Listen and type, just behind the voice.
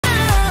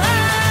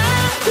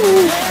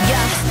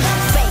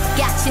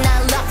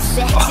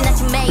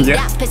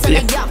Yeah.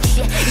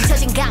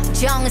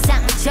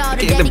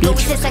 Dude, the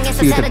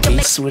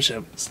beat switch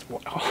up.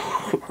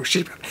 Oh,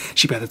 she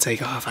about to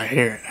take off. I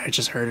hear it. I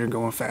just heard her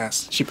going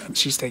fast.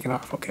 She's taking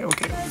off. Okay.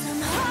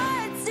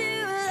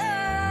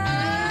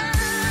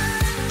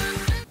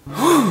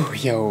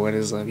 Yo, what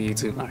is up,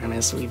 YouTube? Alright,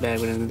 man, so we back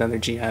with another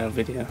GIDLE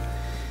video.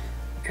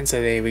 And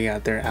today we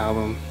got their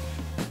album.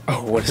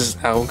 Oh, what is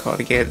this album called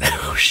again?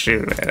 Oh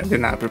shoot, man, I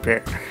did not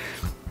prepare.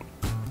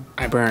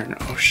 I Burn.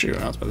 Oh shoot,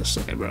 I was about to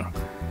say, bro.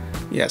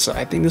 Yeah, so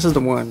I think this is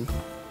the one.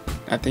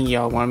 I think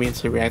y'all want me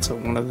to react to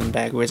one of them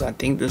backwards. I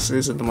think this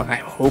isn't the one. I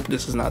hope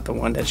this is not the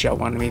one that y'all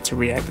wanted me to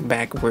react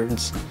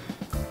backwards,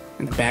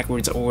 in the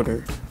backwards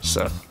order.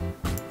 So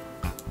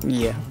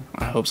yeah,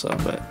 I hope so.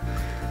 But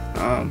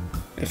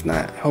if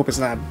not, I hope it's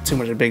not too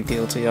much of a big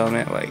deal to y'all,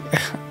 man. Like,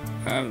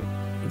 I'm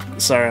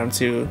sorry, I'm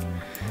too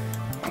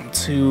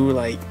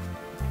like,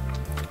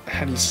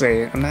 how do you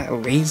say it? I'm not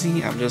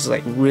lazy. I'm just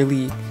like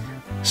really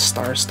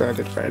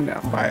star-studded right now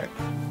by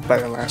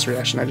the last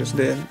reaction I just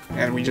did,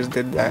 and we just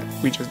did that.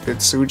 We just did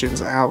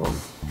Soojin's album,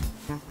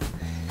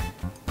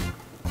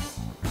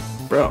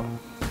 bro.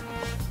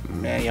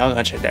 Man, y'all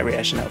gotta check that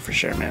reaction out for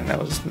sure, man. That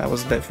was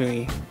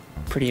definitely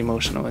pretty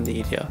emotional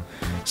indeed, yo.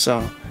 So,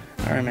 all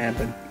right, man.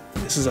 But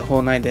this is a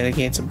whole night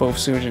dedicated to both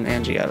Soojin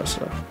and GIDLE.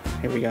 So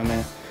here we go,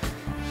 man.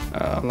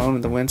 Alone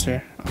in the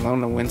Winter.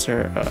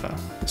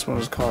 This one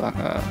was called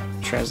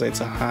translates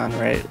to Han,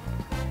 right?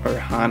 Or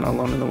Han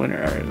Alone in the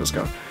Winter. All right, let's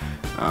go.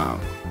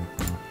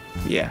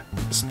 Yeah,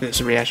 this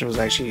reaction was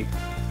actually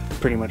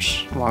pretty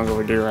much long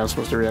overdue. I was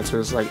supposed to react to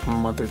this like a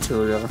month or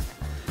two ago,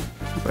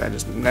 but I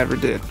just never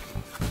did.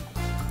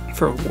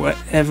 For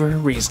whatever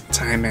reason,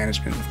 time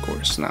management, of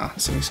course. Nah,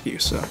 it's an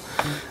excuse. So,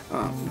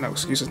 no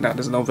excuses. Now,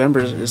 this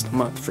November is the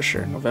month for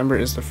sure. November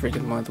is the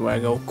freaking month where I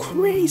go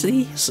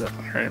crazy. So,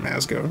 all right, man,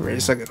 let's go. Ready,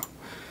 set, go.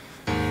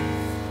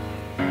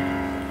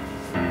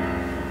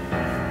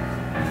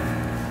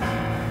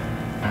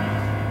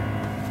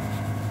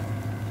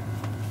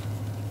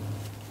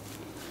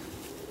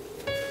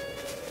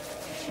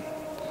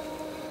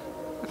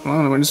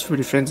 Well, this is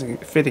pretty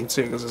fitting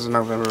too, because it's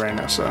November right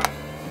now. So,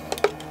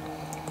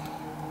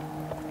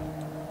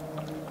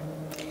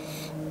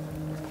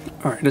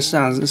 all right, this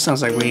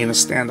sounds like we in a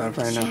standoff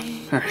right now.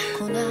 All right.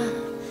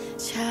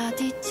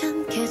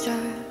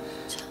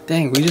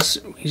 Dang, we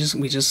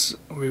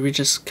were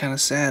just kind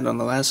of sad on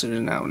the last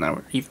one. Now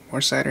we're even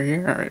more sadder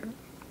here.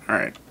 All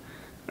right,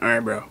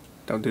 bro.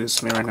 Don't do this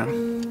to me right now.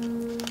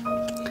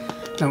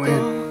 No,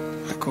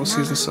 man. The cold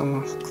season so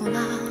long.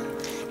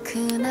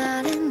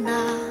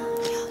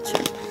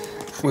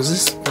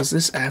 Was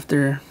this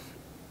after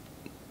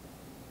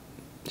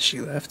she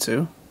left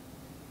too?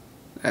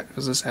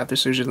 Was this after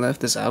Soojin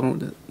left? This album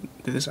did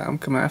this album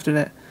come after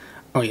that?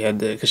 Oh yeah, it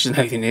did, because she's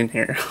not even in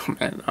here.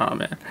 Oh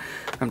man,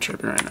 I'm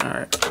tripping right now. All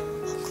right.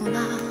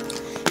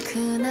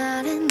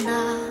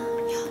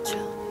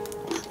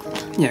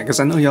 Yeah, because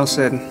I know y'all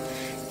said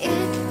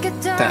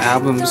the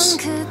albums,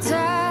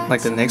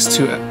 like the next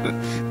two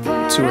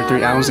or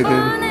three albums they did.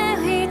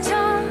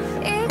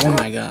 Oh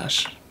my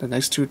gosh, the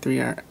next two or three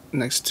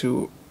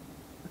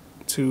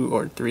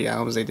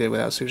albums they did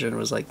without Soojin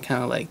was like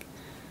kind of like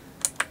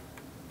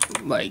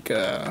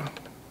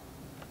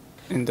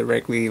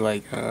indirectly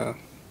like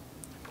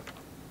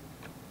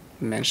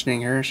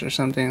mentioning her or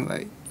something.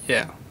 Like,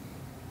 yeah,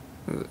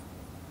 it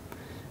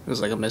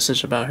was like a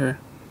message about her,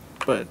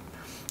 but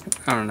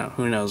I don't know,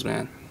 who knows,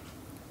 man.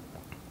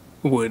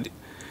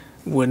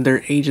 Would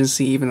their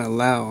agency even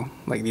allow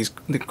like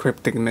the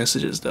cryptic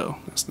messages though?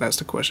 That's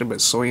the question. But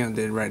Soyeon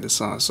did write the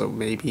song, so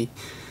maybe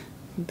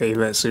they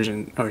let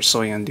Soojin or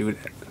Soyeon do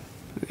that.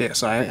 Yeah,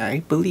 so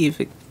I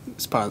believe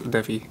it's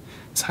definitely,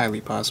 it's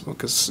highly possible,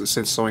 because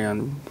since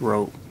Soyeon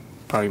wrote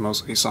probably most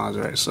of these songs,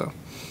 right? So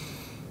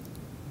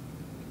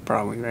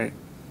probably, right?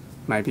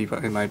 It might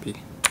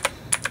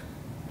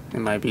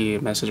be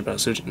a message about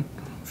Soojin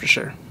for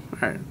sure. All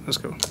right, let's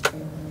go.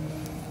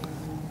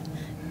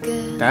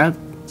 That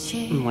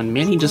when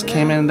Minnie just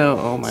came in though,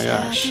 oh my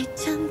gosh.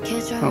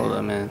 Hold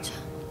on, man.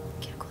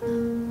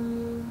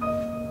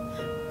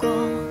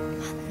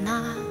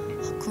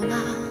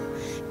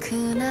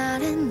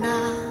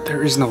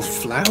 There is no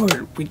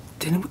flower.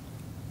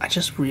 I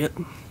just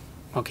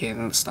okay,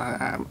 let's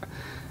not.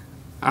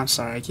 I'm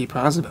sorry, I keep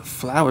pausing, but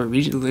flower.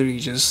 We literally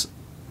just.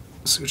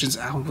 Soojin's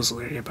album was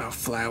literally about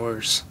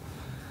flowers.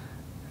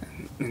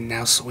 And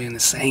now Soyeon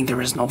is saying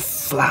there is no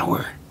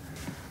flower.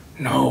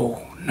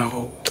 No.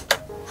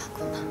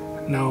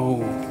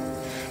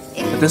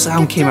 But this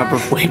album came out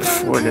way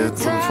before that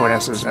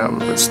Soojin album,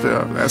 but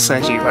still, that's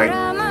actually like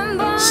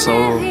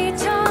so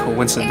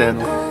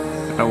coincidental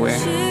in a way.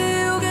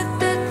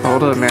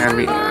 Hold up,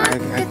 man.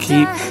 I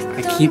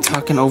keep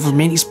talking over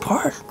Minnie's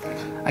part.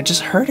 I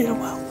just heard it a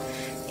while.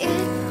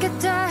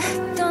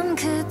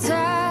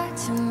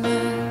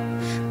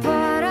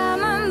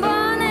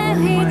 Oh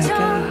my gosh.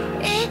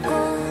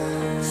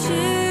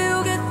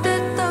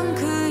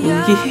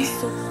 Yeah.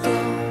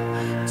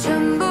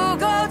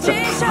 The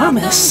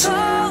Promise.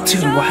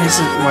 Dude,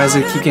 why is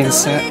it keep getting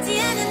sad?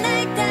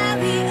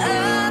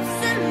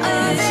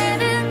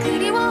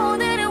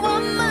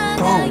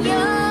 Bro,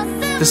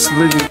 this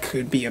literally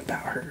could be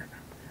about her.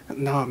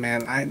 No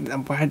man,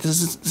 why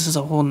this is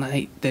a whole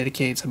night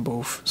dedicated to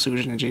both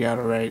Sujin and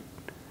GIDLE, right?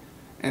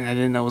 And I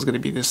didn't know it was gonna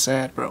be this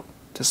sad, bro.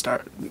 To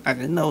start, I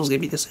didn't know it was gonna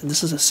be this.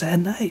 This is a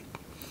sad night.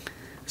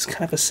 It's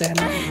kind of a sad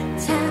night.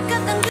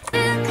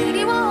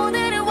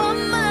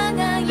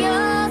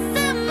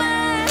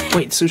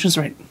 Wait, Sujin's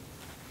right.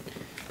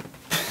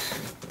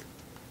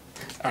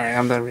 Alright,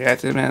 I'm done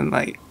reacting, man.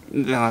 Like,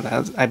 no,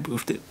 I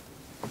boofed it.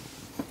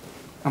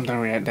 I'm done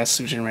reacting. That's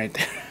Sujin right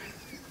there.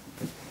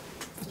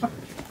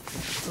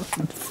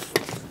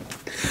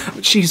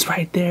 She's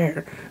right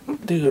there.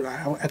 Dude,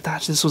 I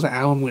thought this was an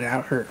album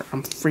without her.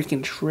 I'm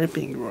freaking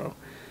tripping, bro.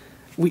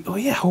 Oh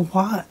yeah,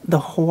 HWAA, the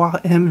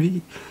HWAA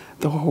MV.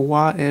 The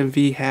HWAA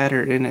MV had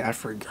her in it. I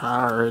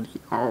forgot already.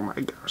 Oh my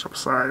gosh, I'm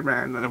sorry,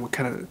 man. What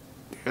kind of...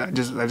 I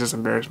just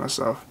embarrassed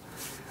myself.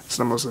 It's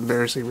the most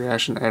embarrassing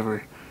reaction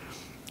ever.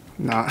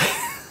 Nah.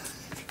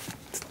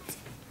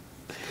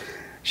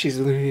 She's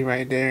literally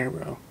right there,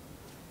 bro.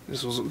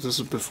 This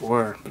was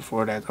before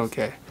that.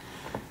 Okay.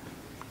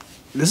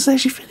 This is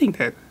actually fitting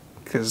then,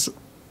 cause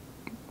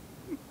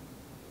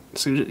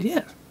Sujin,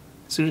 yeah,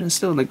 Sujin's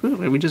still in the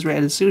group, and we just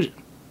read Sujin.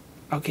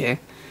 Okay,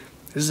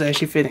 this is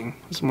actually fitting.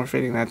 It's more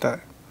fitting than I thought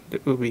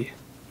it would be.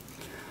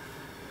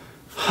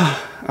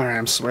 Alright,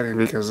 I'm sweating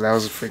because that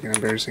was a freaking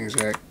embarrassing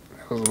Zach.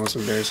 That was the most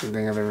embarrassing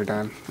thing I've ever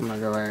done. I'm not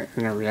gonna lie,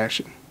 in a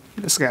reaction.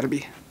 This gotta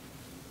be.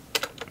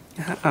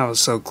 I was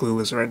so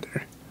clueless right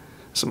there.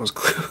 It's the most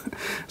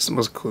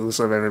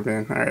clueless I've ever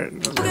been. Alright.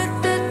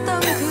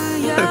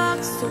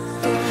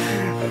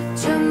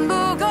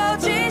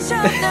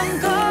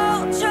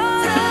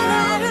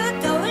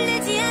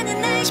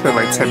 Spent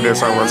like 10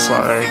 minutes on one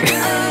song already.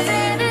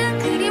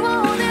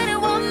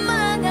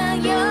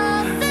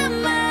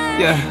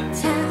 Yeah.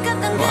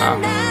 Wow.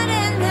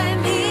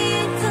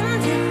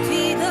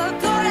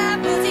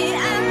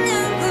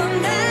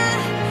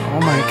 Oh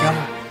my god.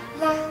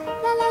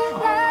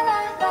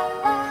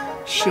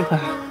 Sure.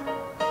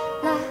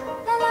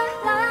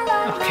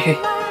 Okay.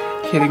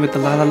 Hitting with the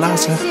la la la,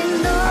 sir.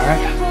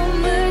 Alright.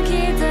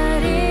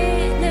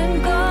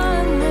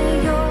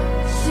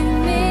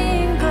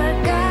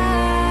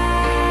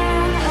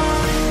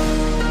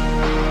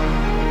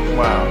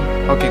 Wow.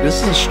 Okay,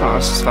 this is a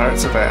strong start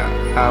to that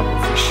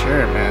album for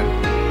sure, man.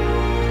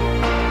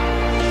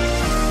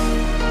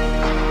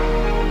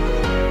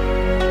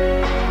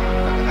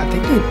 I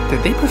think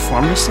did they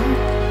perform this song?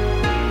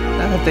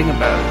 Now that I think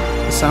about it,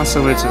 it sounds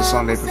similar to the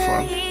song they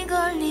performed.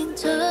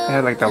 It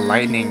had like the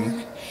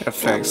lightning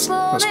effects,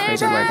 those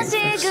crazy lightning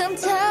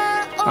effects. I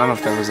don't know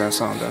if that was that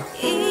song though.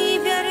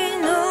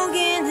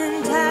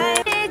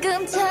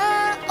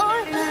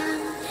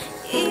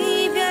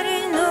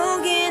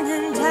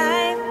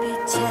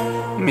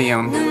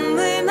 Mion.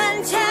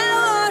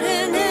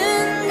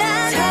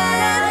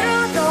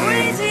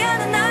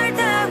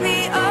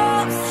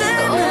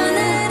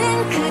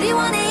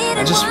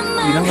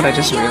 You know what I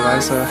just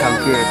realized though? How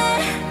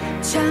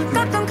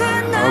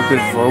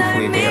good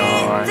vocally they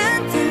all are.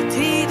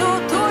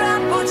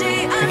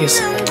 I guess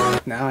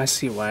now I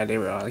see why they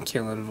were on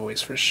Killing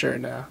Voice for sure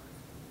now.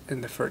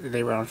 In the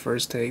they were on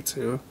First Take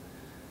too.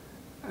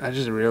 I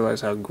just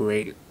realized how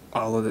great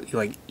all of the,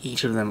 like,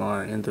 each of them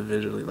are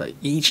individually, like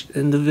each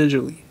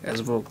individually as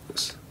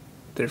vocalists.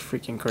 They're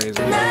freaking crazy.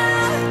 Did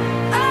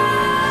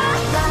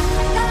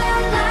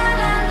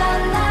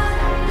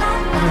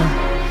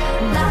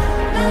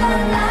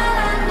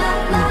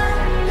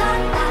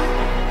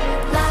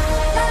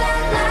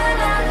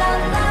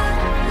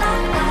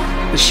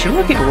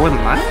HWAA get one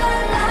line?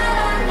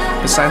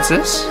 Besides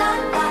this? Ooh,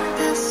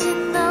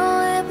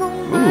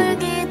 I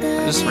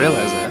just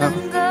realized that, huh?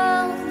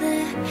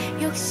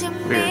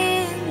 Weird.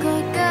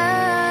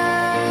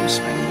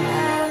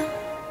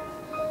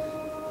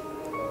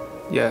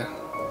 Yeah.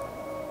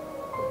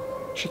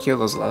 She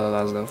killed those la la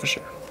las though for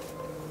sure.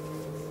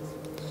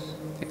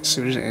 Yeah,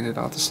 Sujin ended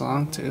off the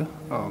song too.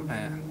 Oh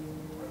man.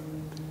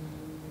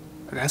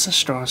 That's a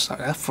strong song.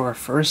 That for a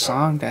first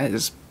song, that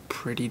is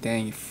pretty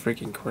dang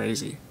freaking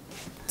crazy.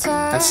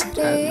 That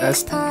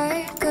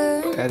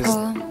is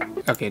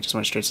okay, just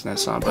went straight to that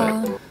song,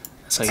 but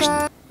that's how you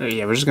should,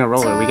 yeah, we're just gonna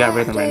roll it. We got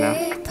rhythm right now.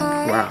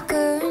 Wow.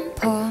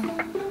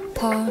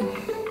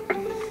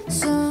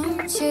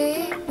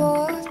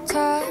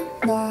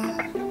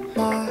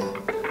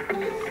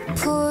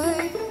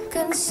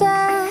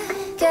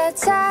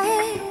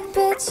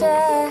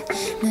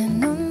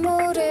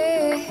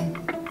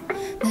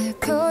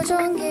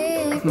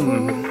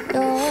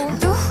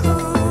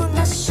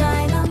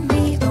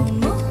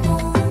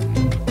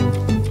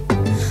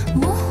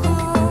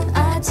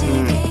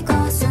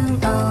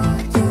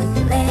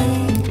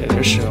 Yeah,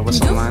 there's sure what's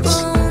some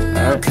lines.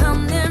 Alright.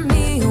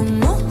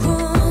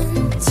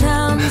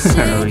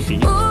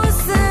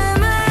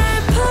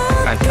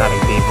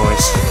 Iconic deep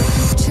voice.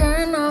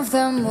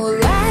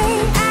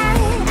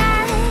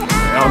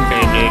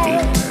 Okay, baby.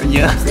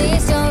 Yeah.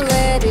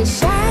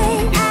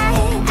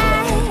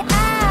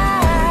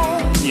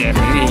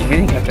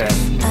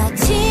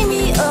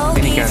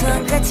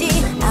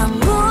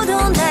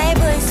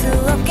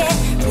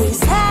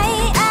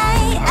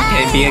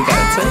 be a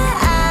guy too.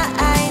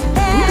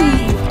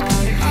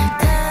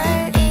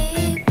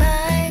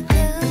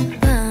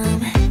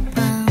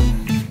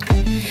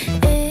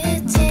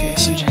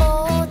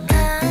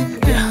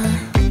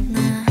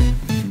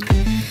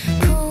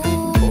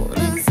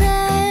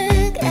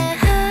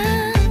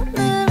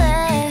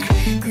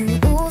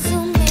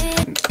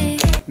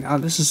 Now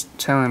this is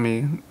telling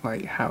me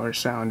like how her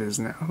sound is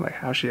now, like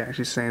how she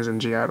actually sings in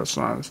GIDLE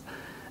songs,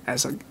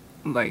 as a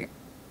like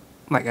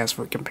as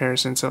for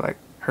comparison to like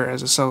her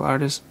as a solo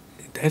artist.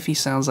 It definitely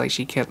sounds like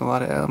she kept a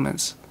lot of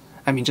elements.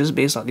 I mean, just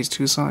based on these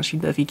two songs, she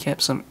definitely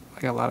kept a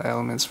lot of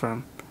elements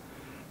from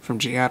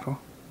GIDLE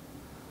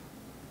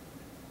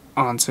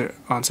onto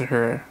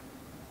her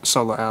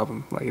solo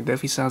album. Like it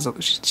definitely sounds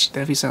like she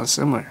definitely sounds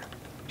similar.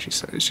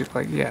 She's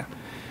like, yeah,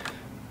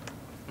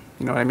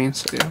 you know what I mean?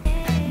 So yeah.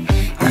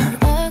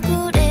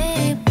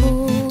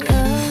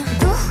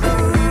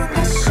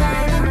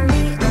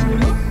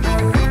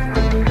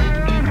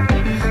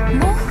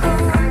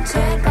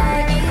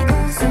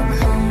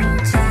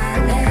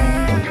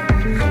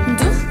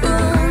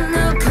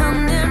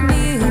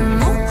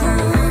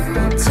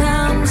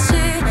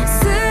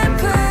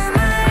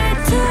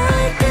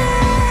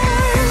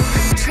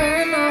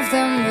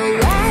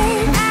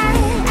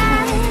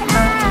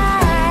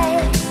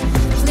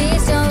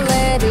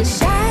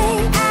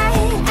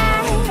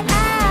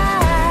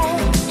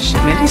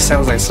 Maybe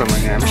sounds like someone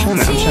here. I'm trying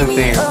to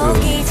think of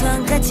who.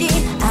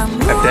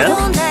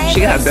 Adele?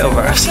 She got Adele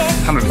vibes.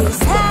 I don't know.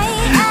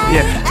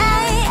 Yeah.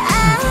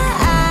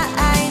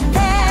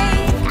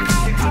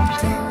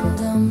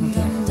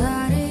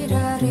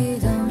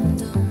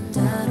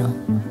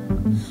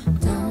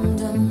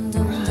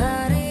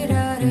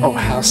 Oh,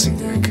 Halsey.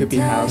 It could be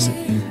Halsey.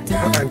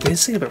 I did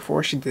say it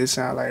before. She did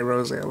sound like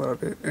Rose a little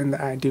bit in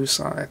the I-Dle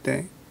song, I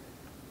think.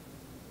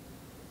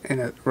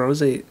 And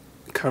Rose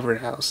covered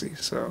Halsey,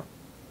 so.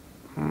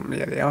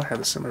 Yeah, they all have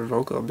a similar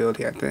vocal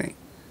ability, I think.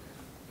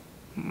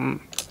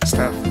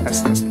 Stuff.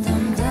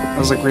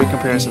 Those are great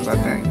comparisons, I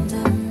think.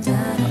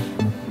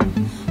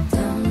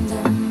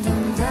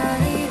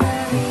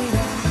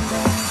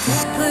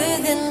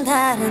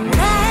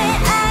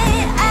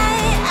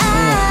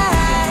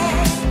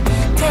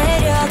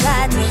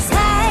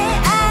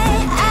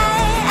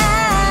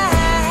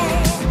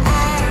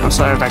 I'm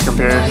sorry if I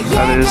compare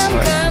others,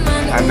 but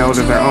I know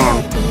that their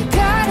own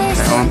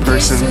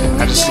person.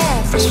 I just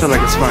feel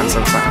like it's fun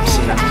sometimes,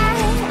 you know.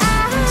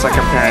 It's like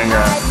comparing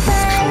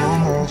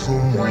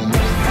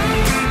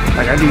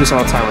like I do this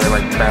all the time with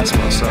like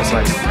basketball, so it's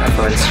like I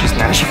feel like it's just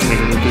natural for me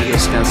to do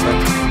this against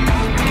like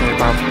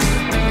K-pop.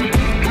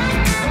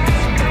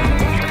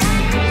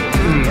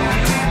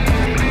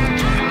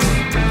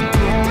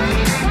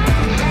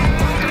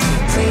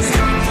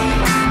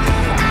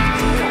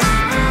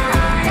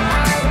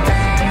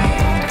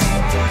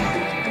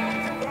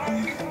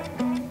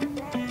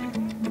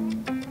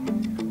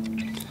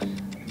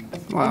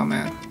 Wow,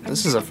 man,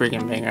 this is a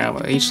freaking banger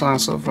album. Each song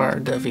so far are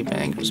definitely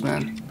bangers,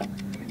 man.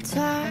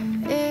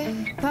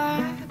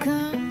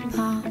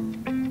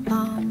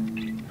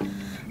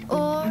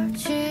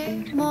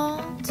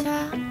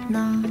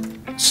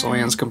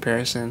 Soyeon's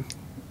comparison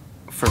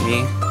for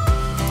me,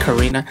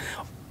 Karina.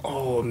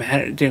 Oh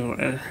man,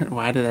 dude,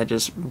 why did that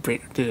just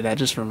bring? Dude, that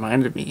just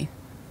reminded me.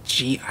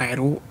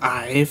 GIDLE,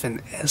 IVE,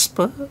 and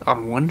aespa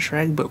on one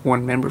track, but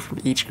one member from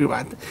each group.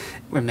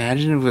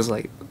 Imagine it was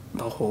like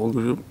the whole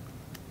group.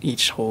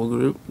 Each whole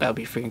group, that would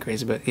be freaking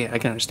crazy. But yeah, I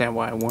can understand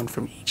why one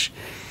from each,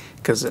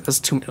 because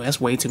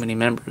that's way too many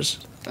members.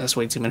 That's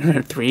way too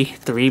many. Three full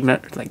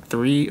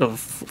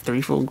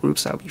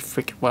groups. That would be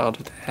freaking wild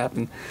if that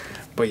happened.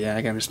 But yeah,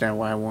 I can understand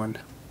why one.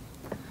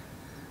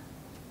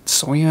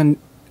 Soyeon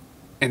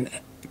and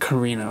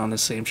Karina on the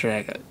same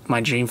track.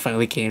 My dream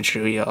finally came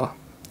true, y'all.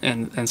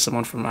 And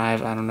someone from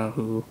IVE, I don't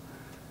know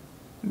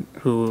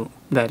who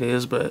that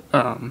is, but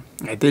I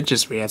did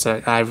just react to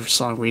an IVE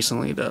song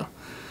recently though.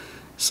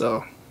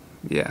 So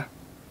yeah,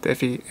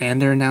 definitely.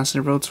 And they're announcing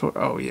a road tour.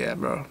 Oh yeah,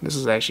 bro, this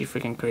is actually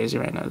freaking crazy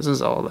right now. This is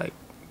all like,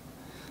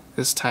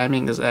 this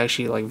timing is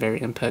actually like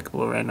very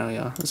impeccable right now,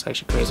 y'all. It's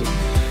actually crazy.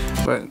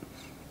 But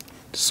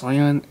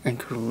Soyeon and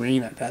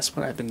Karina, that's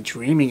what I've been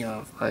dreaming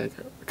of, like,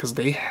 because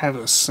they have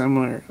a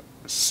similar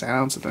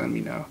sound to them,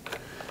 you know.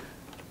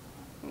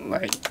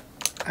 Like,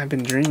 I've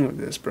been dreaming of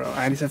this, bro.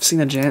 I've seen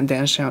the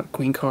dance challenge,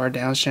 Queen Card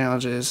dance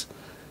challenges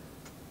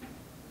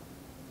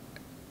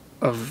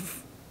of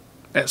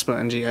aespa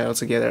and GIDLE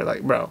together,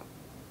 like, bro,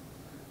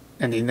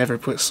 and they never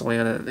put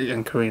Soyeon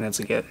and Karina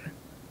together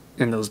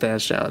in those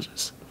dance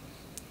challenges,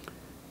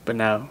 but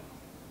now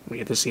we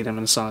get to see them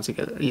in a song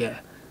together. Yeah,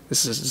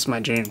 this is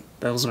my dream.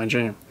 That was my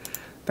dream.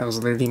 That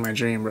was literally my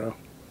dream, bro.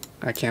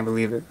 I can't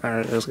believe it.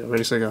 Alright, let's go.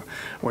 Ready, set, go.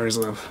 Where's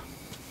love?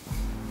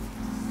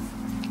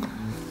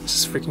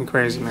 This is freaking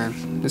crazy,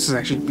 man. This is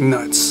actually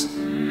nuts.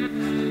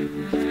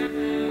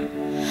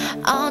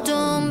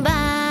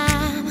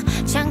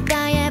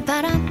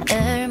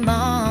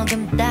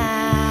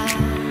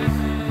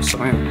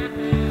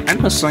 Soyeon. I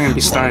know Soyeon be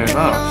starting it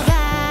off.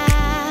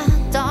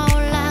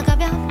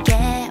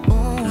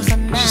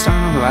 She's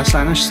starting song, the last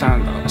line, I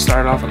should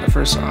start off on the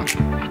first song.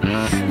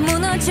 Yeah.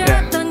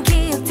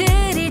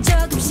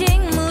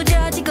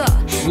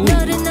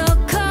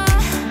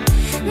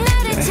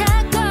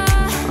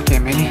 Okay,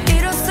 maybe.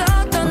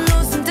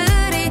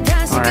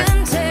 Alright.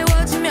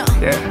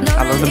 Yeah, I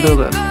love the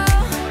build-up.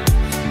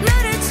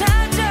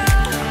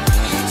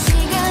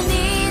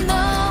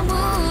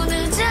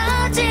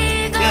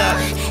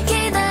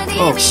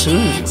 Yeah. Oh,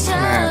 soon,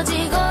 man.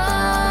 Man.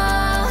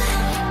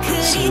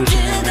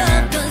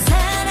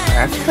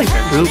 I feel like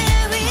that group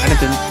might have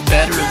been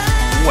better.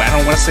 Well, I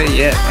don't want to say it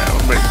yet, bro,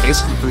 but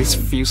basically these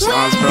few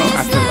songs, bro,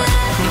 I feel like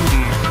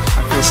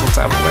I feel some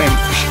type of way.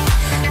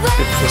 I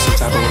feel some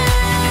type of way.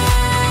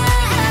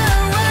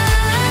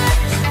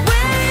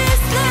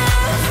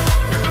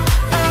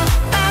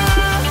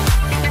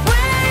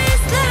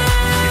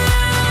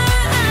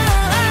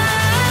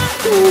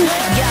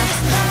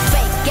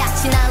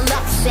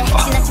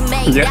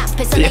 Yeah.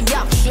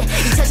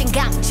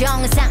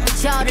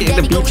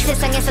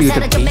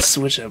 The beat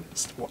switch up.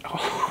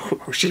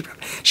 Oh, she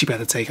about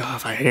to take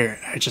off. I hear it.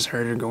 I just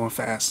heard her going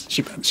fast.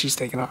 She's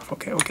taking off.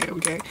 Okay. Let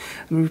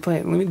me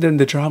replay it.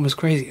 The drama was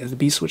crazy. The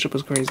beat switch up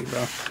was crazy,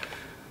 bro.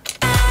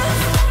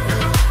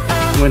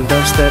 When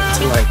dubstep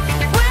to like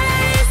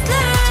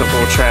to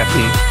old trap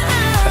beat.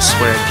 I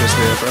swear it just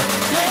did, bro.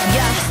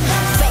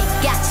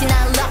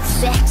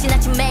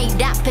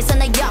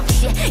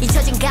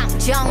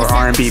 Or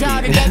R&B beat. Oh,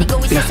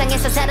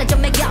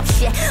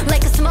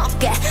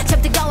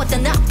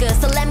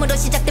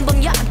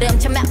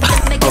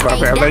 bro,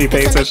 I'm not even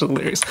paying attention to the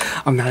lyrics.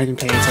 I'm not even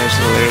paying attention to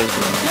the lyrics,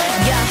 bro.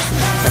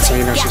 That's how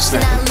you know she's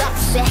snapping.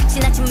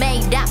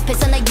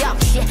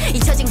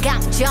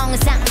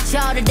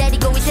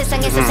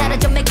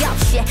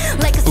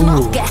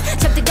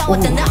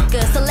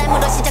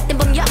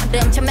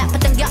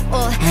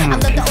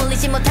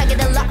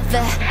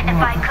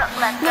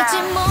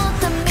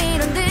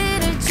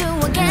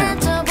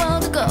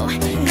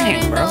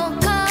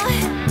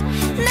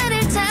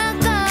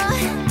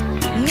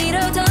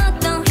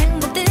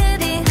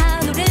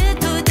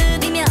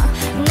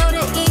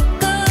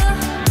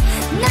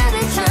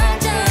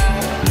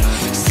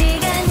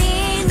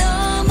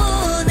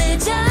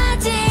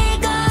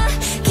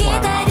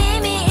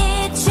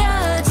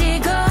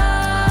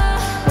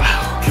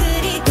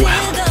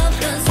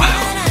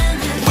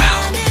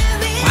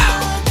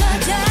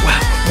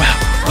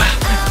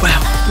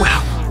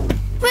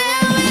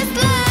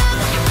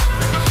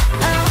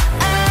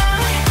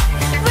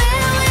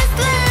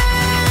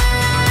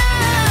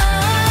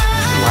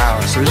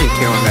 Suji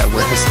killing that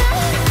witness.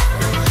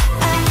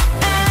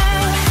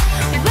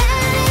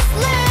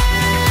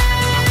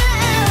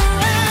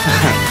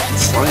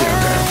 Slaying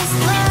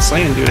that.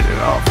 Slaying doing it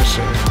all for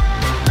sure.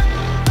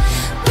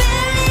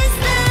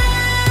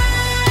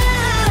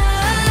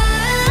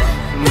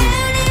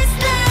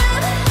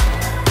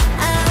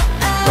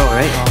 Bro,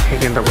 they all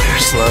hitting the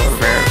weird slow,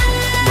 man.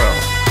 Bro.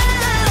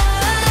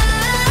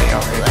 They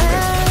all hitting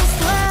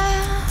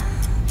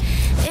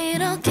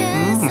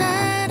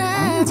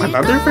it.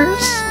 Another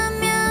verse?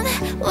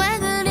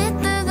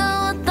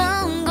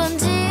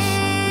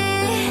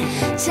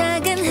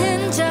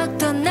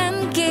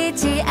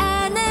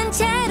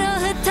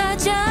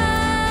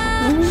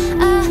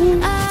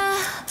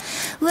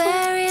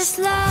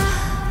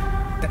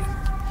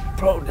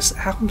 Bro, this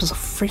album is a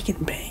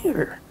freaking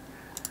banger.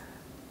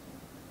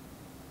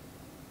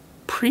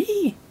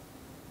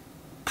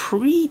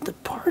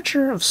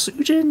 Pre-departure of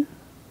Soojin?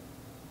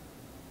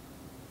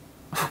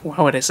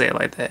 Why would I say it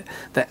like that?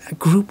 That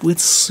group with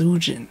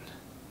Soojin.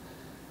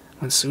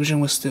 When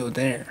Soojin was still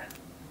there.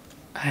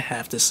 I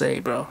have to say,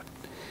 bro.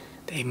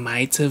 They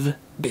might have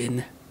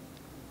been...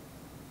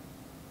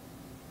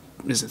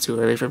 Is it too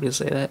early for me to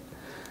say that?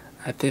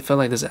 I feel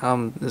like this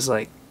album is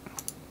like...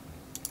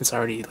 It's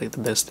already like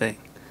the best thing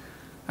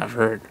I've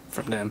heard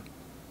from them.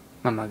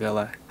 I'm not gonna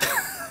lie.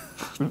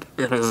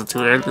 Is it too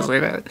early to say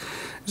that?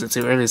 Is it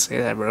too early to say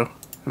that, bro?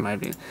 It might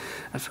be.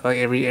 I feel like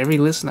every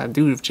listen I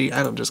do of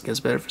GIDLE just gets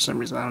better for some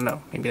reason. I don't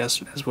know. Maybe that's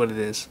what it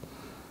is.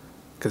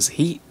 Cause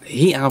Heat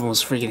album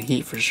was freaking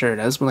heat for sure.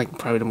 That's like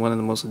probably one of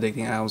the most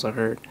addicting albums I've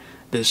heard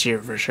this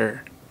year for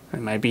sure. It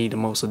might be the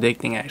most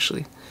addicting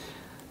actually.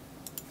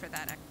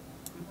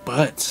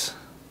 But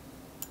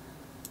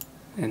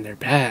in their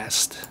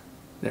past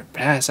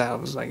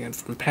albums, like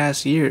from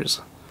past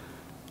years,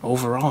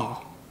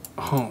 overall,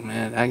 oh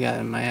man,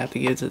 I might have to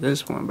get to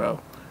this one, bro.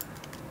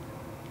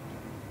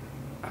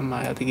 I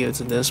might have to get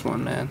to this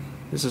one, man.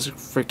 This is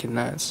freaking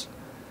nuts.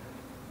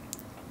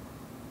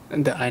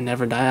 And the I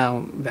Never Die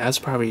album, that's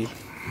probably,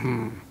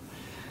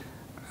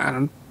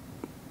 I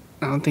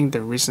don't think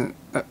their recent,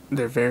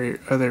 their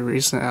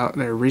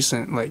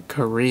recent like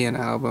Korean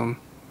album,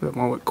 the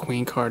one with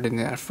Queen Card in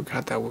it, I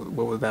forgot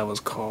what that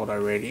was called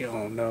already.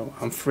 Oh no,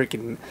 I'm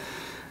slacking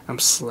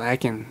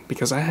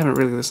because I haven't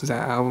really listened to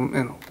that album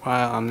in a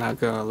while. I'm not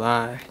gonna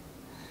lie.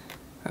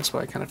 That's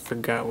why I kind of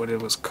forgot what it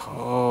was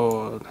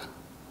called.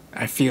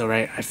 I feel,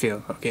 right? I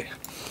feel, okay.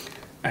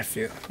 I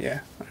feel, yeah.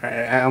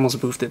 Alright, I almost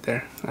boofed it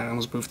there.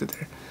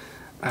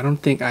 I don't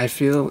think I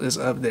Feel is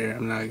up there.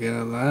 I'm not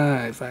gonna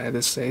lie, if I had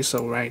to say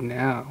so right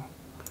now.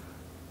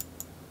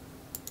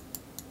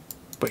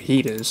 But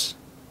Heat is.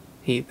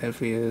 Heat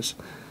definitely is.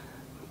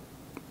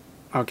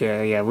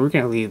 Okay, yeah, we're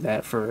gonna leave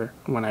that for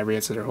when I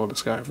read their whole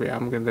discography.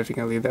 I'm definitely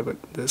gonna leave that, but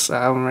this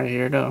album right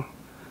here, though,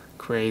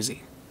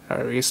 crazy.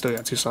 Alright, we still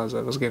got 2 songs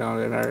left. Let's get on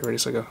it. Alright, ready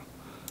to go.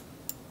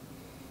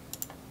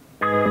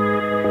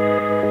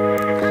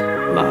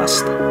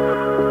 Lost.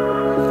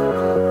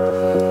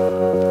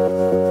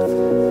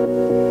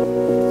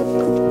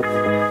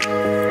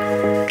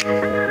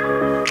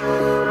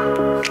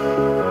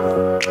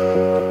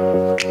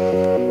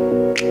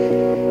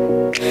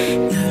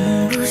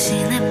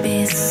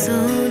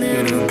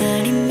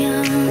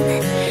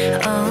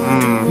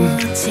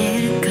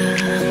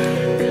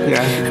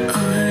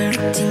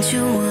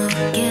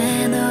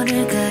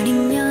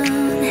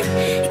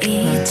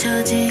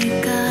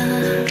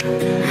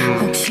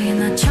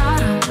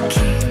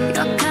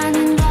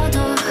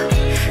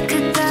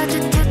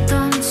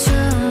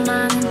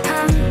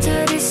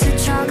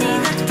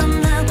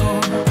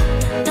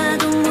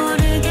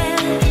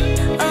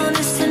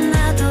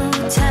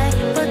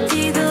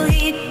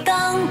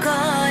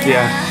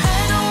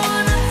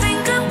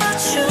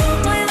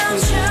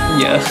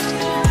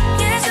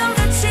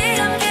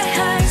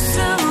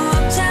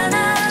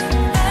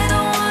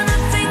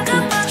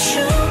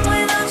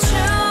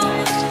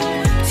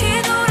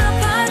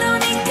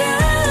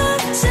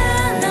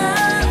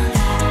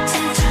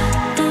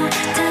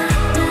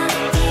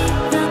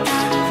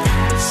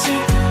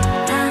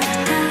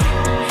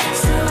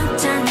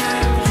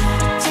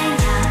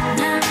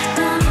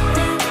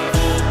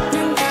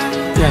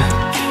 Yeah.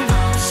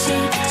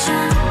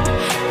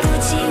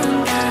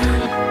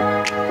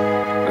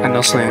 I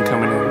know Slang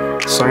coming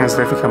in. Slang's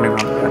definitely coming on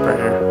the rap right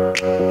here.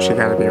 She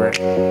gotta be right.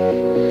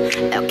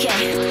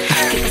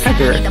 I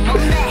do it.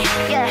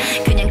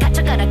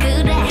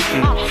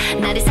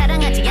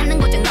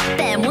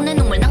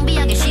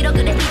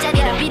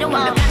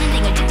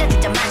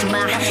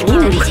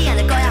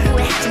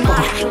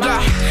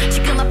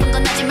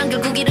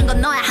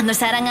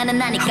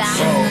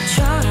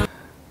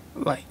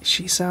 Like,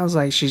 she sounds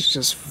like she's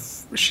just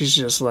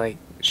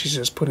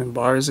putting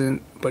bars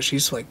in, but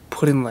she's like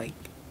putting like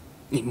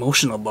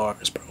emotional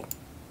bars, bro.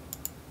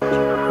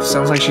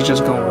 Sounds like she's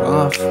just going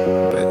off,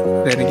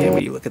 but then again,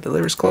 when you look at the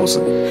lyrics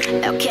closely,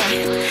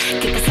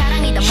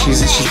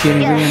 she's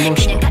getting really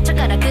emotional.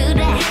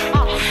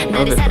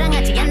 Love it.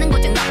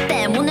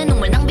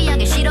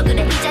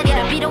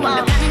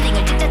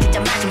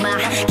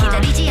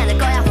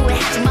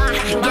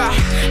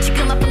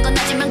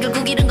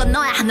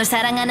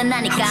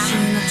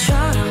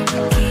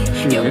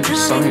 Yeah, we're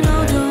just singing,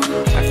 man.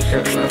 I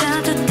forget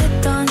about it.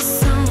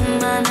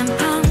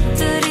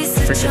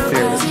 Freaking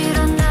fearless.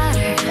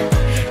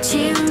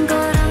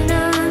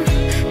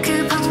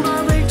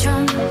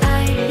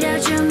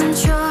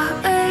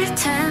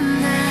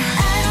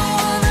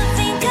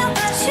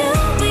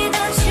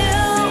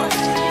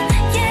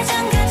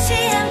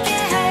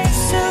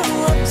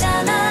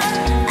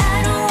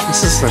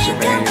 This is such a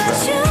banger, bro.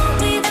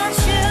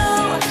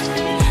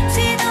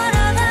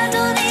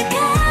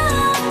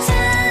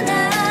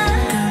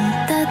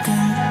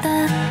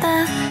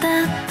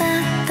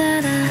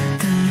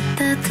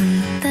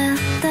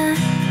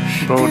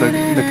 Bro,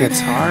 the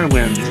guitar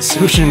when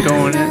Sujin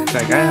going in,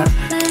 like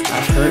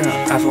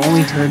I've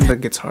only heard the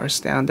guitar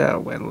stand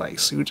out when like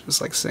Sujin's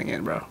like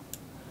singing, bro.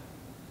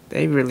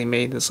 They really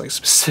made this like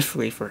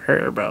specifically for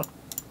her, bro.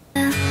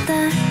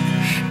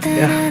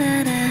 Yeah.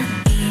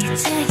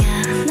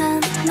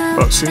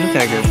 Bro, Sujin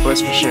got a good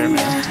voice for sure,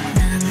 man.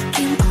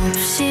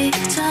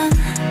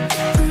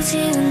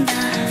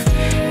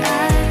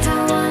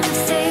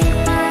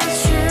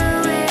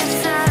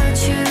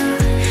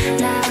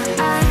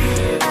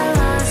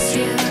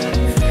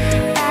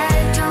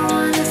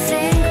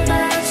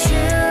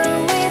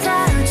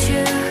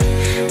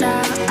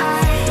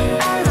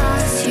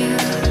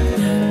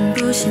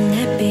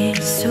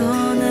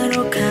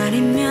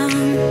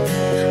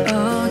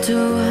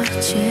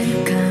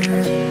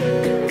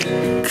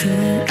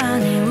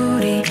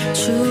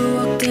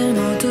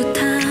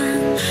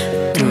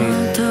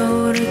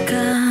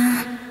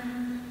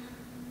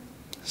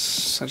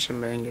 Such a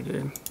banger,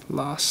 dude.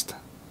 Lost.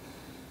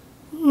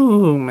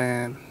 Ooh,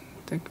 man.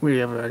 I think we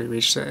have already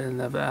reached the end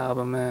of the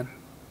album, man.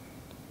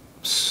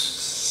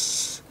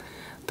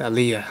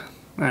 Dalia.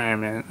 Alright,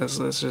 man. Let's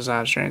just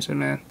dive straight into it,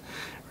 man.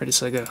 Ready,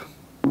 set, go.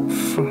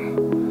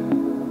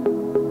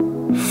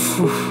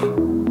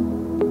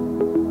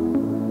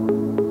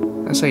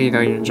 That's how you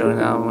know you're enjoying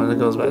the album when it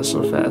goes by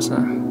so fast,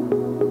 huh?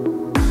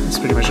 It's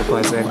pretty much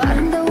applies to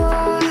anything.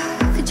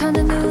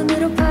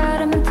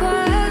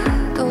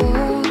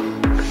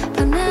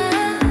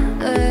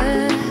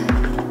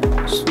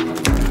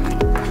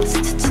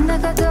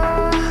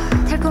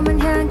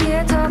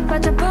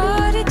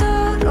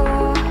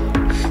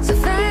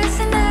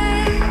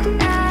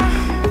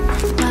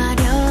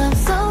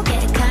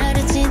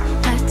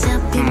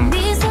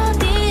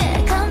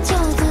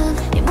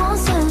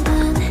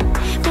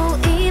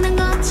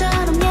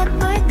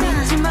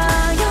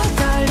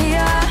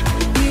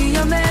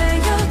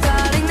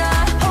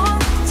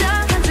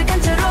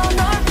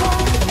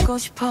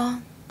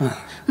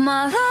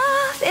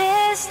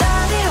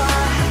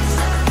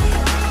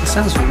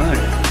 sounds familiar.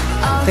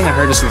 I think I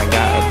heard this in the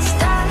guide.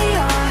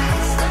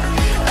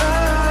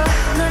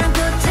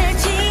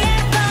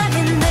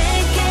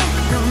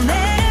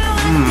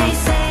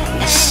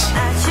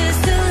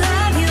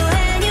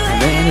 And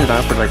they ended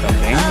up with like a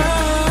banger.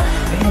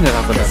 They ended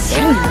up with a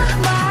banger.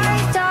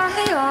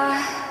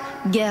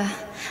 Yeah.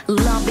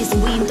 Love is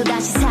win 또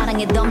다시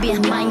사랑에 덤비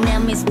My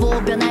name is Bo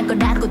변할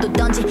거라고도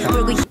던지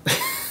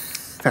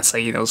That's how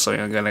you know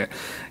someone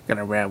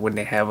gonna rap when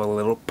they have a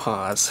little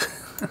pause.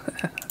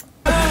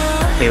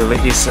 They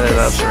let you set it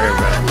up for it,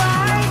 bro.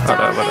 Hold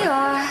up.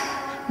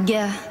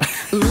 Yeah.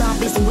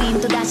 Love is win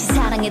또 다시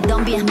사랑에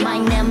덤비 My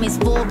name is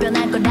Bo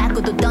변할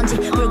거라고도 던지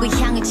불고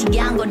향을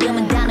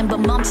지향거리면 다는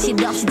법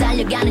멈칫 없이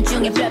달려가는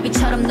중에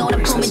별빛처럼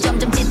노란 품에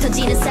점점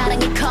짙어지는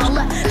사랑의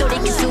컬러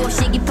돌이킬 수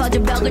없이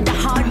깊어져 벽을 다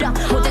헐어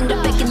모든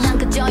걸 뺏긴 난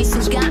그저 이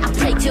순간 I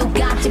pray to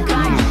God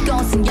제발 네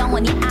것은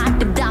영원히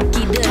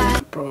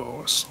아름답기를.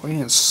 Bro,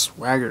 Soyeon's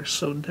swagger is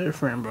so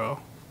different, bro.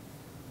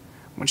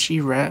 When she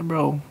rap,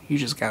 bro, you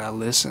just gotta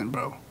listen,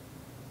 bro.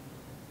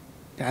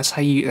 That's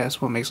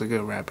what makes a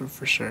good rapper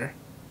for sure.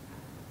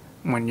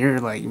 When you're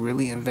like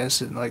really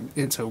invested like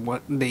into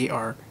what they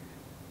are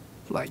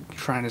like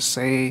trying to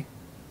say,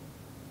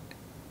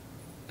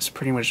 it's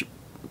pretty much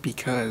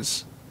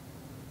because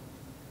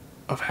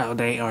of how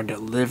they are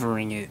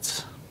delivering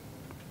it.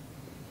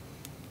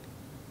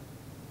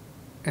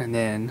 And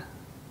then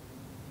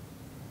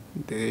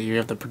you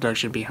have the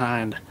production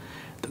behind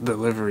the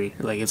delivery.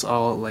 Like it's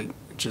all like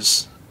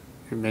just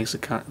it makes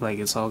it like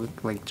it's all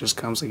like just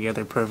comes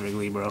together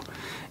perfectly, bro.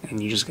 And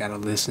you just gotta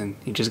listen.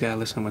 You just gotta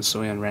listen when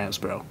Soyeon raps,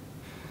 bro.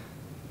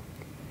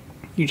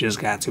 You just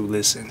got to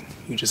listen.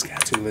 You just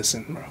got to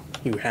listen, bro.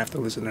 You have to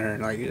listen to her.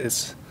 Like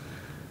it's,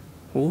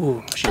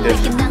 ooh, she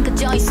different.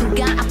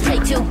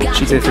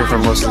 She different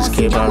from most of these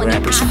K-pop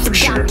rappers for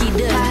sure. I'm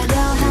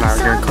not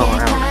gonna call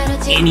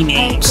out any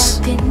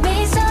names.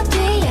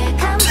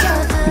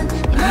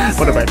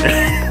 What about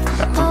that?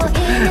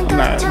 I'm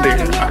not,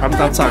 dude. I'm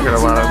not talking a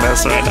lot of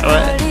mess right now.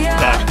 What?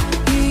 Nah.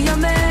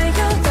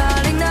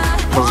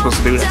 I was supposed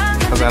to do that.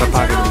 I was out of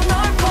pocket.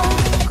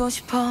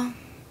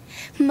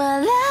 My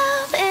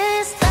love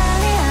is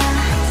Dahlia.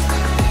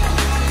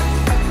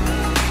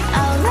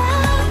 Our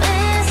love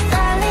is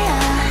Dahlia.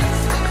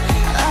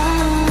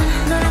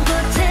 너는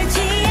꽃을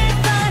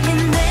취해버린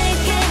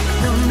내게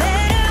No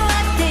matter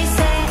what they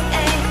say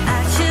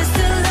I choose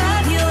to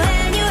love you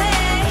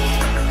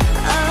anyway.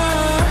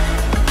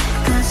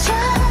 Cause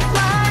you're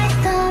my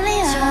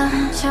Dahlia.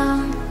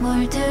 점점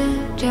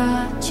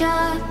물들여져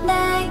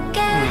내게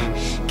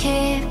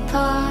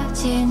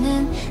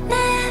깊어지는 내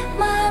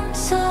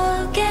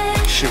맘속에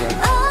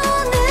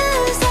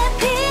어느새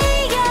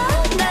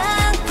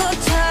피어난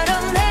꽃처럼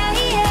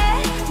내게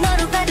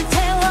너로 가득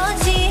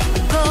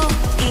채워지고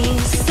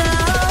있어.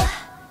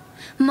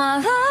 My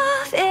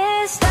love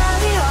is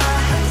Dahlia.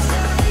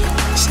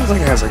 Sounds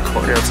like it has a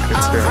choreo to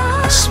it too.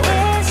 I swear.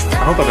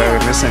 I hope I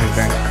didn't miss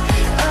anything.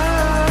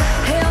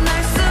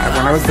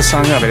 When I looked the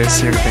song up, I didn't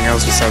see anything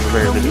else besides the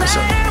lyric video,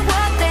 so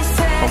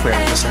hopefully I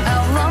didn't miss anything.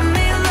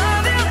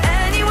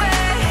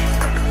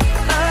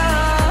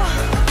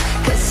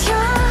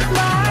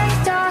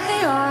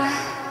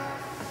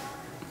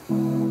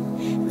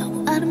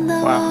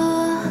 Wow.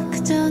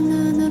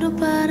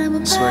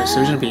 I swear,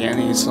 Susan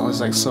beginning his song is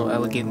like so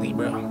elegantly,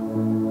 bro.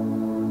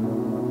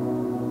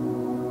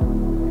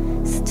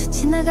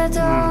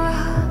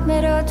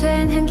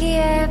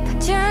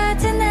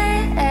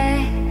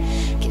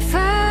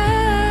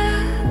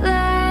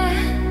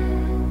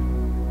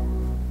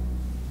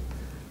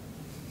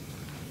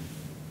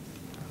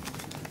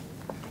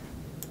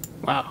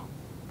 Wow.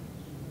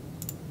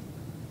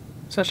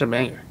 Such a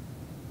banger.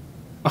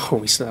 Oh,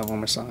 we still have one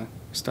more song.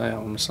 Yeah.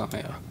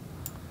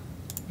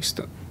 We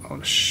still.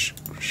 Oh, shoot.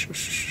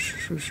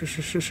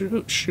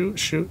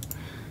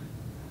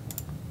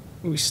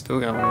 We still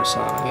got one more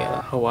song.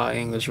 Yeah, HWAA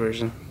English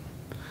version.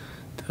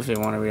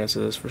 Definitely want to react to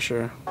this for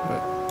sure.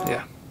 But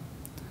yeah,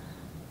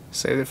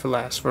 saved it for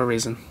last for a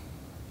reason.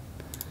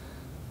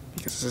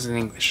 Because this is in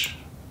English.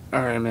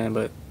 All right, man.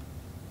 But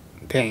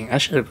dang, I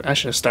should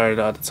have started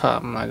at the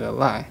top. I'm not gonna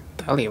lie.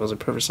 Dahlia was a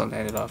perfect song to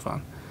end it off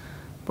on.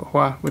 But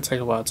HWAA would take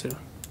a while too.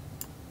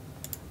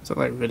 It's a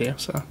late video,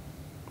 so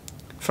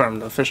from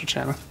the official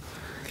channel.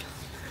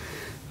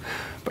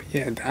 But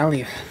yeah,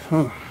 Dahlia.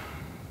 Oh,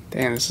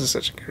 damn, this is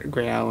such a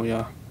great album,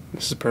 y'all.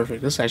 This is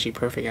perfect. This is actually a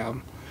perfect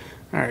album.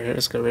 All right,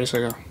 let's go. Ready to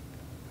go.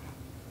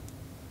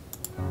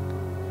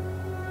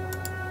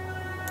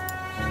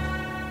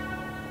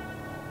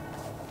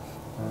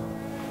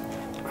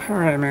 All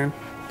right, man.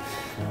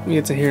 We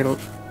get to hear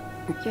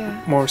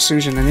more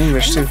Susan in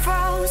English too.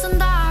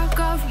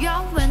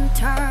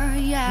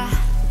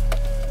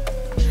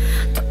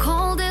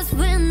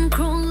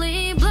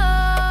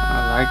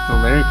 I like the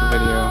lyric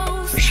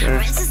video for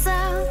sure.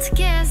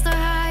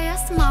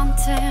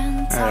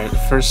 Alright,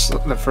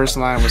 the first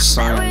line was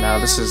Soyeon. Now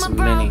this is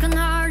Minnie.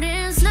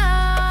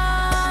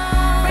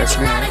 That's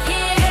me.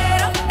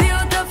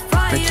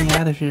 Breaking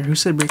out of here. Who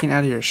said breaking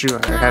out of here? Sure,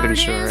 it had to be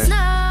sure, right?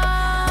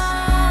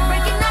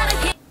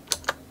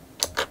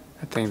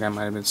 I think that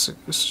might have been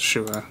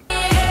HWAA.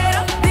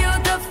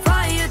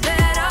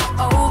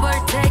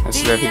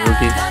 That's definitely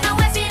Rookie.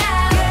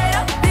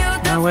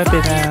 Now whip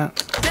it out.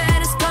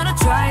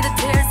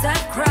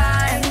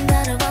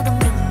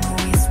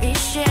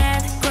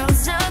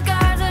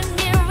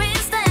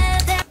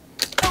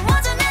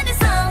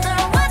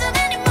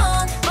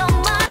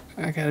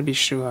 I gotta be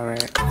HWAA,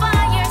 right?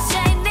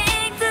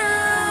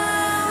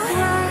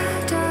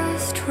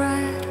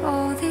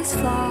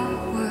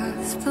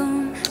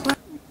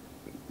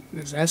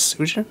 Is that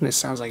Sujin? This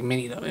sounds like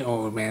Minnie though.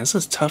 Oh man, this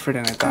is tougher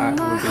than I thought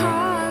it would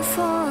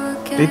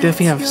be. They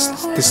definitely have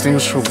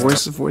distinguishable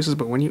voices,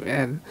 but when you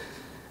add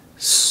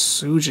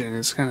Sujin,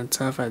 it's kind of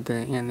tough, I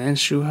think. And then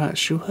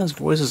HWAA's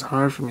voice is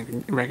hard for me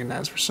to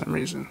recognize for some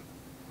reason.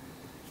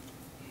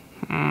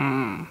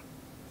 I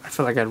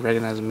feel like I'd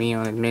recognize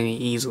Mion and Minnie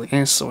easily,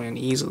 and Soyeon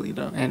easily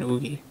though, and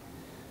Oogie.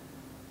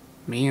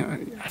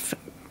 Mion,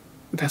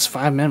 that's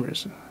 5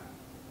 members.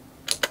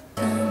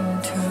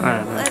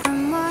 Alright, man.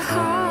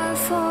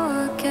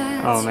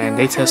 Oh man,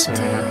 they testing me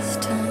right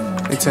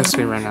now. They testing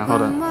me right now.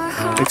 Hold up.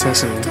 They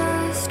testing me.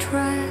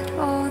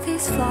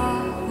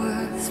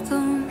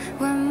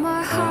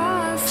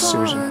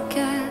 Sujin.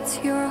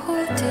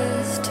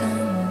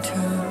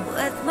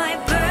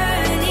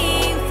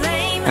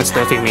 That's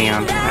definitely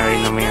Mion. I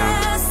already know Mion.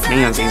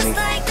 Mion's easy.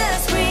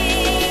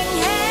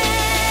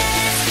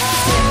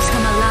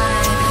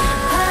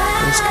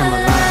 Let's come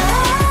alive.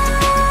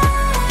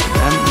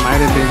 That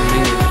might have been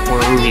me or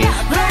Oogie.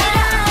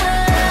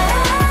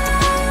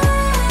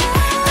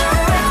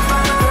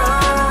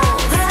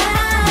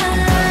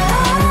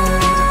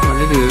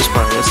 Do this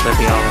part, let's let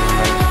me all in.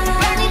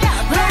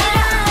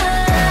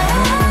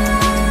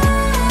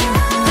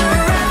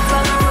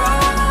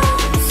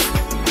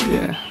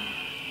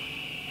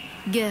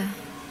 Yeah.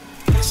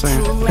 So,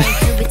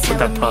 with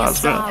that pause,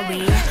 bro.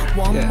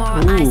 Yeah.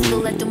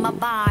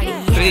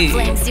 Hey.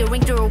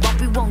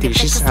 Dude,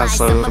 she sounds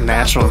so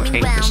natural in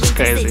English, it's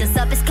crazy.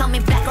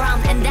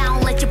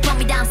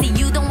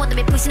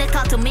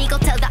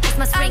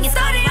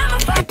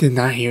 I did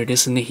not hear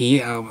this in the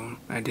Heat album.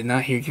 I did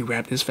not hear you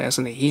rap this fast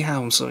in the Heat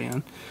album,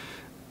 Soyeon.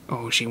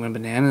 Oh, she went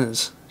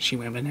bananas. She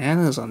went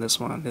bananas on this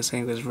one, this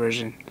English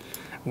version.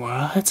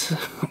 What?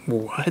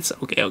 What?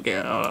 Okay. Hold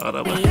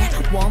up.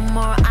 One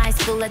more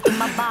ice bullet through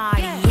my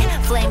body.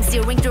 Flames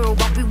searing through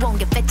what we won't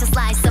get back to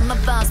slice. Summer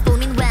buzz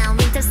booming round.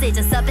 Winter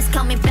season surface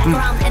coming back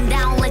around and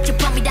down. Let you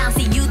put me down.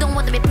 See you don't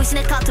want to be pushing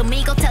it. Talk to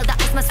me. Go tell the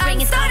ice my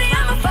spring is starting.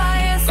 I'm a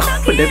fire.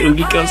 When that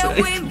Oogie comes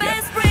in.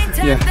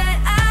 Yeah.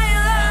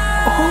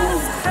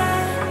 Oh.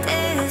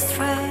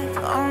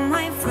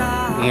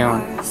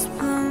 Neon.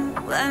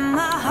 When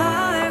my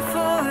heart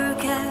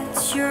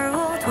forgets your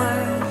old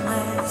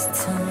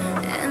wordless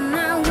tone. And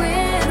I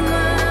with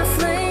my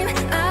flame,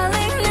 I'll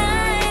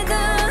ignite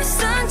the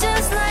sun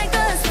just like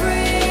a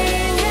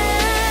spring.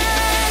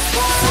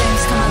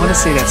 I want to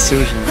say that's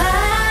Sujin. I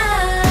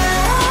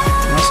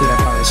want to say that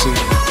probably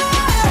Sujin.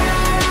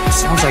 It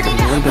sounds like a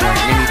little bit like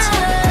Minnie too.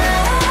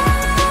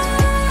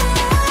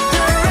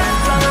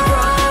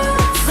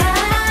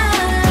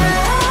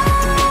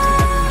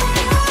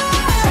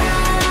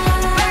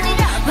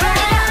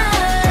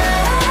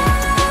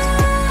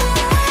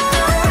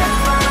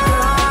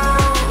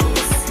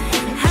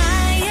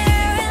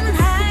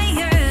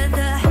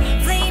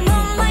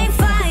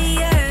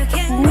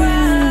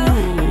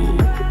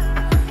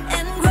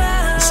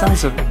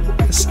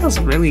 It sounds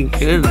really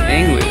good in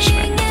English,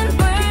 man.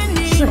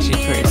 This is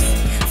actually crazy.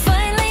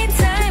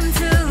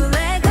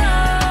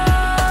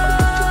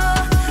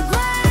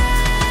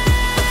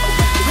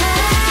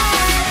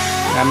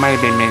 That might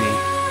have been Minnie.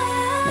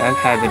 That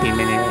had to be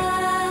Minnie, right?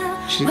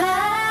 She's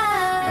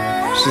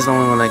the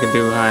only one that can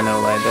do high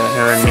note like that.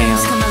 Her and Mion.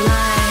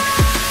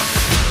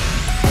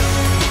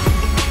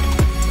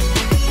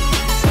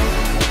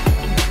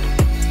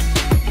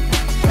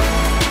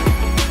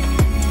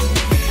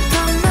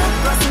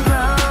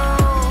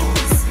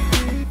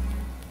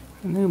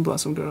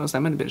 Blossom Girls.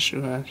 That might have been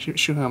HWAA.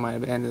 HWAA might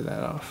have ended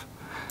that off.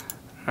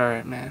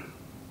 Alright, man.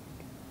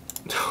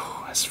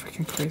 Oh, that's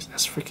freaking crazy.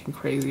 That's freaking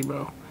crazy,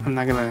 bro. I'm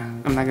not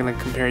gonna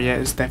compare yet.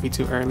 It's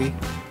definitely too early.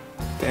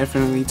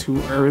 Definitely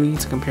too early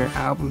to compare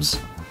albums.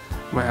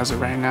 But as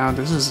of right now,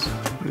 this is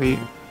the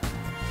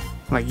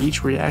like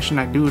each reaction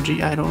I do of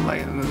GIDLE.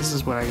 Like this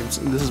is what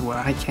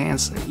I can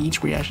say.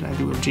 Each reaction I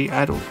do of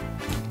GIDLE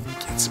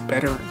gets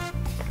better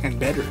and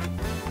better.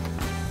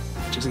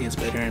 Just gets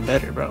better and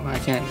better, bro.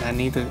 I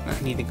need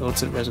to go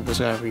to the rest of the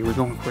discovery. We're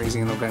going crazy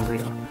in November,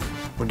 yo.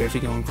 We're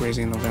definitely going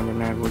crazy in November,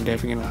 man. We're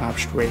definitely gonna hop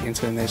straight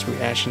into the next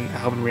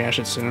album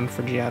reaction soon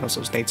for GIDLE,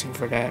 so stay tuned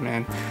for that,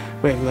 man.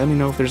 Wait, let me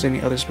know if there's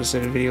any other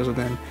specific videos of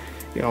them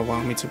y'all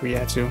want me to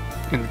react to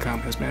in the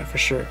comments, man, for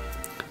sure.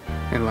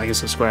 And like and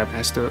subscribe.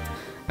 I still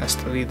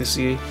need to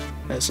see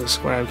that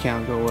subscribe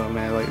count go up,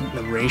 man. Like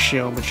the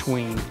ratio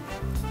between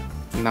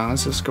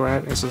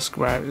non-subscribe and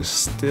subscribe is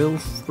still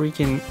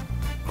freaking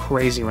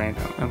crazy right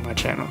now on my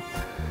channel.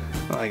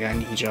 Like I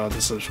need y'all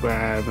to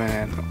subscribe,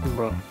 man,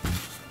 bro.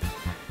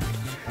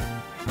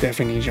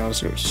 definitely need y'all to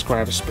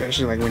subscribe,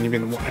 especially like when you've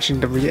been watching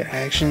the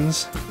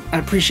reactions. I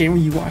appreciate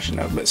when you watching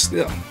them, but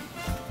still,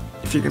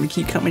 if you're gonna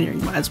keep coming here, you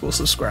might as well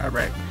subscribe,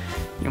 right?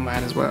 You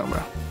might as well,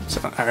 bro.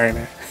 So, alright,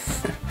 man.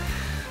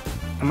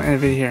 I'm gonna end the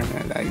video here,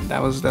 man.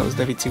 That was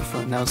definitely too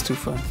fun. That was too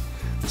fun.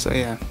 So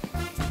yeah.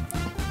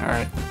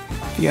 Alright.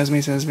 If you guys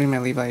made sense of this video,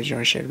 man, leave a like,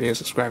 share the video,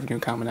 subscribe,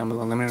 and comment down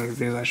below. Let me know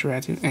the videos I should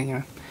react to. And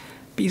yeah,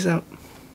 peace out.